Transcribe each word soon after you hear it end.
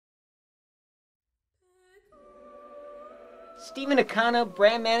Steven Akana,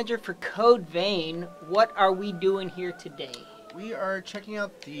 brand manager for Code Vein. What are we doing here today? We are checking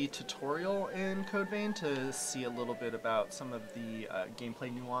out the tutorial in Code Vein to see a little bit about some of the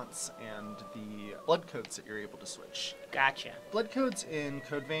gameplay nuance and the blood codes that you're able to switch. Gotcha. Blood codes in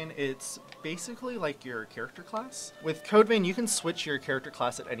Code Vein, it's basically like your character class. With Code Vein, you can switch your character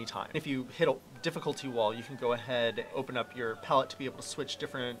class at any time. If you hit a difficulty wall, you can go ahead, open up your palette to be able to switch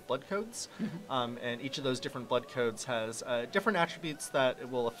different blood codes. And each of those different blood codes has different attributes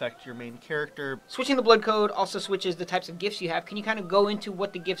that will affect your main character. Switching the blood code also switches the types of gifts you have. Can you kind of go into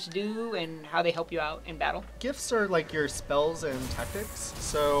what the gifts do and how they help you out in battle? Gifts are like your spells and tactics,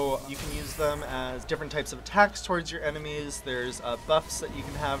 so you can use them as different types of attacks towards your enemies. There's buffs that you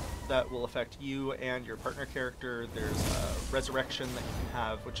can have that will affect you and your partner character. There's resurrection that you can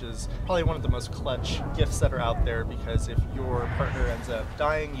have, which is probably one of the most clutch gifts that are out there, because if your partner ends up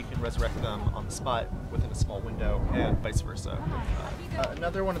dying, you can resurrect them on the spot within a small window, and vice versa.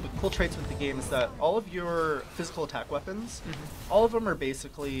 Another one of the cool traits with the game is that all of your physical attack weapons, all of them are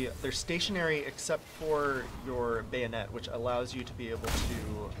basically, they're stationary except for your bayonet, which allows you to be able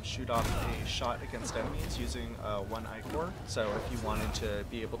to shoot off a shot against enemies using one I-core. So if you wanted to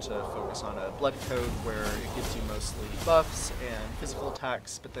be able to focus on a blood code where it gives you mostly buffs and physical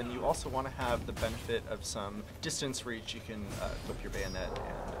attacks, but then you also want to have the benefit of some distance reach, you can equip your bayonet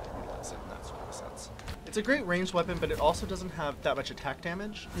and utilize it in that sort of sense. It's a great ranged weapon, but it also doesn't have that much attack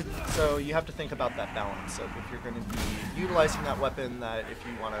damage, so you have to think about that balance of if you're going to be utilizing that weapon, that if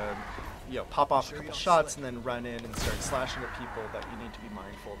you want to pop off a couple shots and then run in and start slashing at people, that you need to be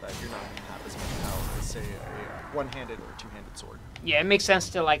mindful that you're not going to have as much power as, say, a one-handed or two-handed sword. Yeah, it makes sense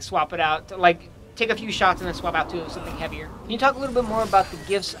to like swap it out, to, like take a few shots and then swap out to something heavier. Can you talk a little bit more about the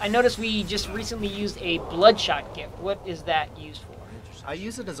gifts? I noticed we just recently used a bloodshot gift. What is that used for? I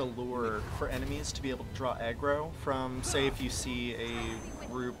use it as a lure for enemies to be able to draw aggro from, say, if you see a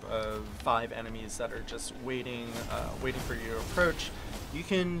group of 5 enemies that are just waiting for you to approach, you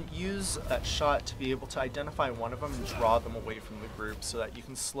can use that shot to be able to identify one of them and draw them away from the group so that you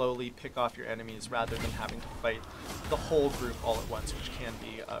can slowly pick off your enemies rather than having to fight the whole group all at once, which can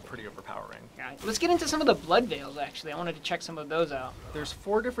be pretty overpowering. Right. Let's get into some of the blood veils, actually. I wanted to check some of those out. There's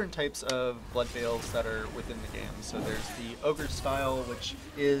 4 different types of blood veils that are within the game. So there's the ogre style, which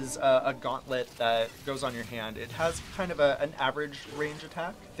is a gauntlet that goes on your hand. It has kind of an average range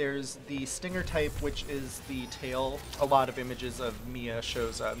attack. There's the stinger type, which is the tail. A lot of images of Mia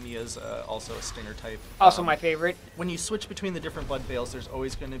shows Mia's also a stinger type. Also my favorite. When you switch between the different blood veils, there's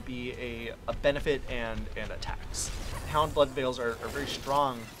always going to be a benefit and attacks. Hound blood veils are very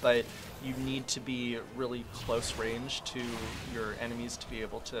strong, but you need to be really close range to your enemies to be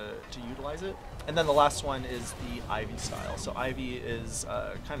able to utilize it. And then the last one is the Ivy style. So Ivy is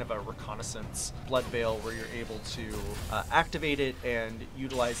kind of a reconnaissance blood veil where you're able to activate it and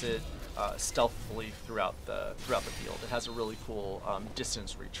utilize it stealthily throughout the field. It has a really cool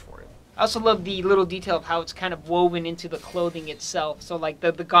distance reach for it. I also love the little detail of how it's kind of woven into the clothing itself. So like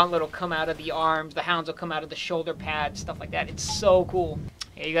the gauntlet will come out of the arms, the hounds will come out of the shoulder pads, stuff like that. It's so cool.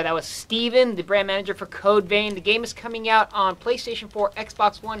 There you go. That was Steven, the brand manager for Code Vein. The game is coming out on PlayStation 4,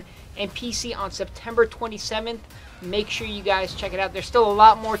 Xbox One, and PC on September 27th. Make sure you guys check it out. There's still a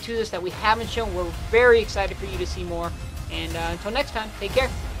lot more to this that we haven't shown. We're very excited for you to see more. And until next time, take care.